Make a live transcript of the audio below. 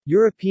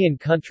European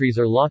countries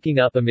are locking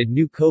up amid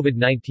new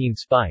COVID-19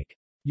 spike.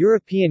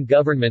 European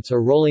governments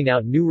are rolling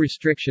out new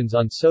restrictions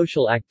on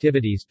social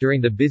activities during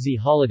the busy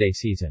holiday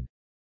season.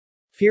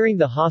 Fearing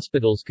the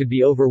hospitals could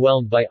be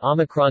overwhelmed by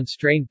Omicron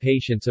strain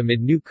patients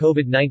amid new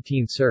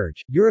COVID-19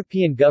 surge,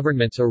 European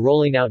governments are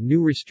rolling out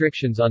new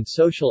restrictions on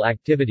social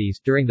activities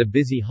during the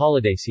busy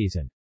holiday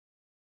season.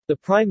 The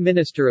Prime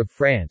Minister of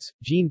France,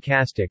 Jean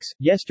Castex,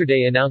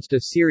 yesterday announced a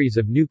series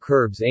of new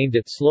curbs aimed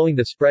at slowing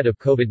the spread of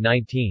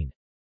COVID-19.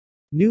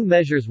 New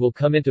measures will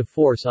come into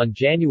force on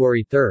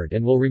January 3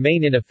 and will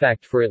remain in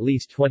effect for at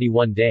least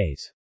 21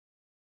 days.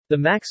 The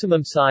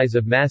maximum size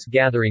of mass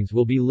gatherings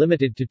will be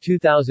limited to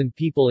 2,000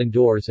 people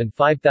indoors and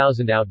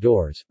 5,000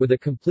 outdoors, with a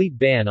complete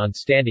ban on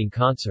standing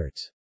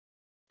concerts.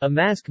 A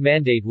mask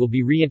mandate will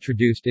be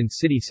reintroduced in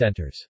city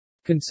centers.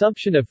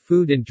 Consumption of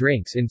food and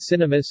drinks in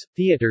cinemas,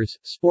 theaters,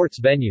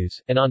 sports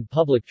venues, and on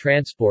public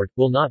transport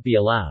will not be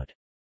allowed.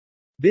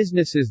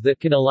 Businesses that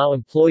can allow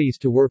employees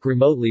to work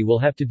remotely will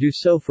have to do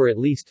so for at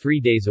least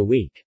 3 days a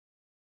week.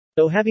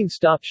 Though having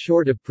stopped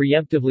short of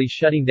preemptively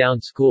shutting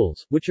down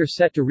schools, which are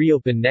set to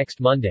reopen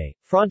next Monday,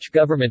 French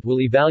government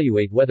will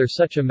evaluate whether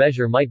such a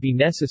measure might be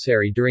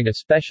necessary during a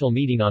special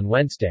meeting on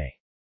Wednesday.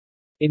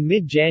 In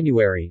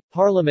mid-January,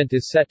 Parliament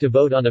is set to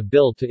vote on a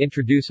bill to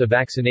introduce a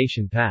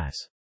vaccination pass.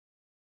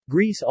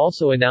 Greece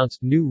also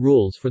announced new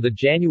rules for the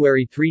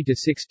January 3 to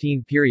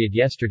 16 period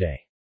yesterday.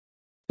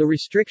 The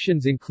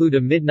restrictions include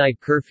a midnight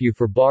curfew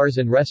for bars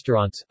and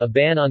restaurants, a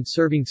ban on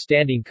serving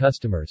standing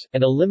customers,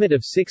 and a limit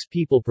of 6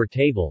 people per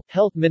table,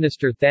 Health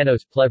Minister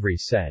Thanos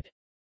Plevris said.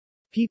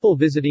 People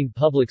visiting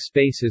public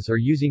spaces or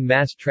using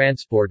mass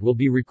transport will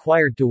be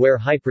required to wear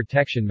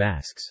high-protection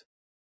masks.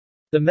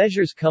 The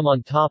measures come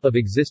on top of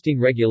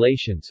existing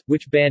regulations,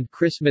 which banned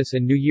Christmas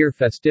and New Year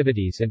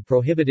festivities and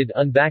prohibited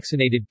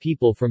unvaccinated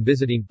people from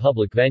visiting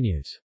public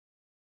venues.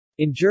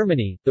 In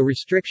Germany, the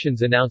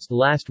restrictions announced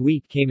last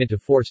week came into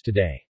force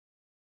today.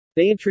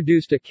 They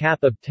introduced a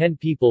cap of 10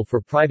 people for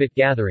private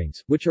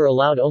gatherings, which are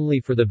allowed only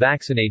for the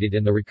vaccinated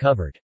and the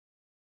recovered.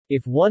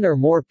 If one or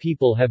more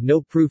people have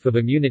no proof of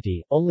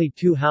immunity, only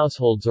 2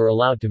 households are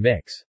allowed to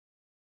mix.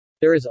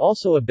 There is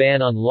also a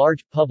ban on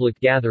large public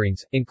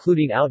gatherings,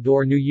 including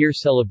outdoor New Year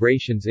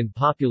celebrations in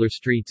popular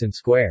streets and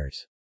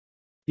squares.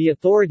 The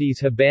authorities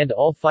have banned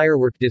all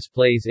firework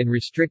displays in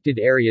restricted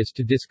areas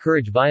to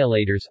discourage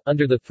violators,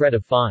 under the threat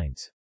of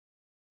fines.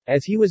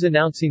 As he was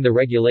announcing the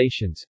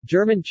regulations,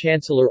 German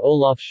Chancellor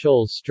Olaf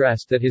Scholz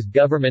stressed that his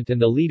government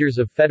and the leaders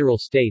of federal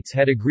states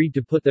had agreed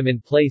to put them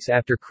in place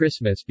after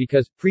Christmas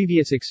because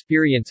previous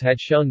experience had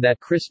shown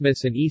that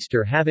Christmas and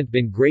Easter haven't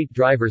been great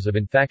drivers of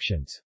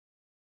infections.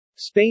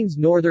 Spain's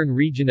northern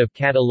region of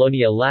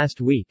Catalonia last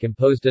week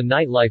imposed a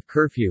nightlife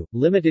curfew,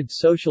 limited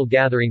social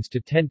gatherings to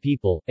 10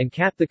 people, and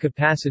capped the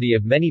capacity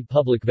of many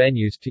public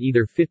venues to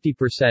either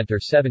 50% or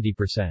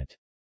 70%.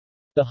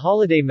 The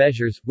holiday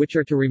measures, which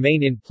are to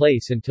remain in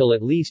place until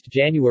at least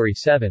January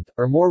 7,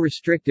 are more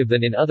restrictive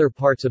than in other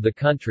parts of the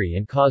country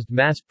and caused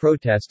mass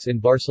protests in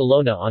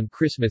Barcelona on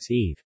Christmas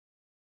Eve.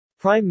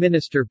 Prime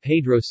Minister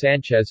Pedro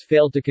Sanchez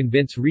failed to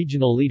convince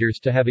regional leaders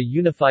to have a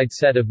unified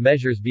set of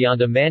measures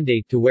beyond a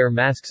mandate to wear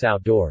masks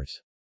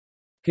outdoors.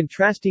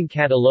 Contrasting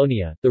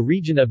Catalonia, the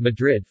region of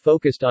Madrid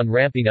focused on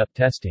ramping up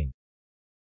testing.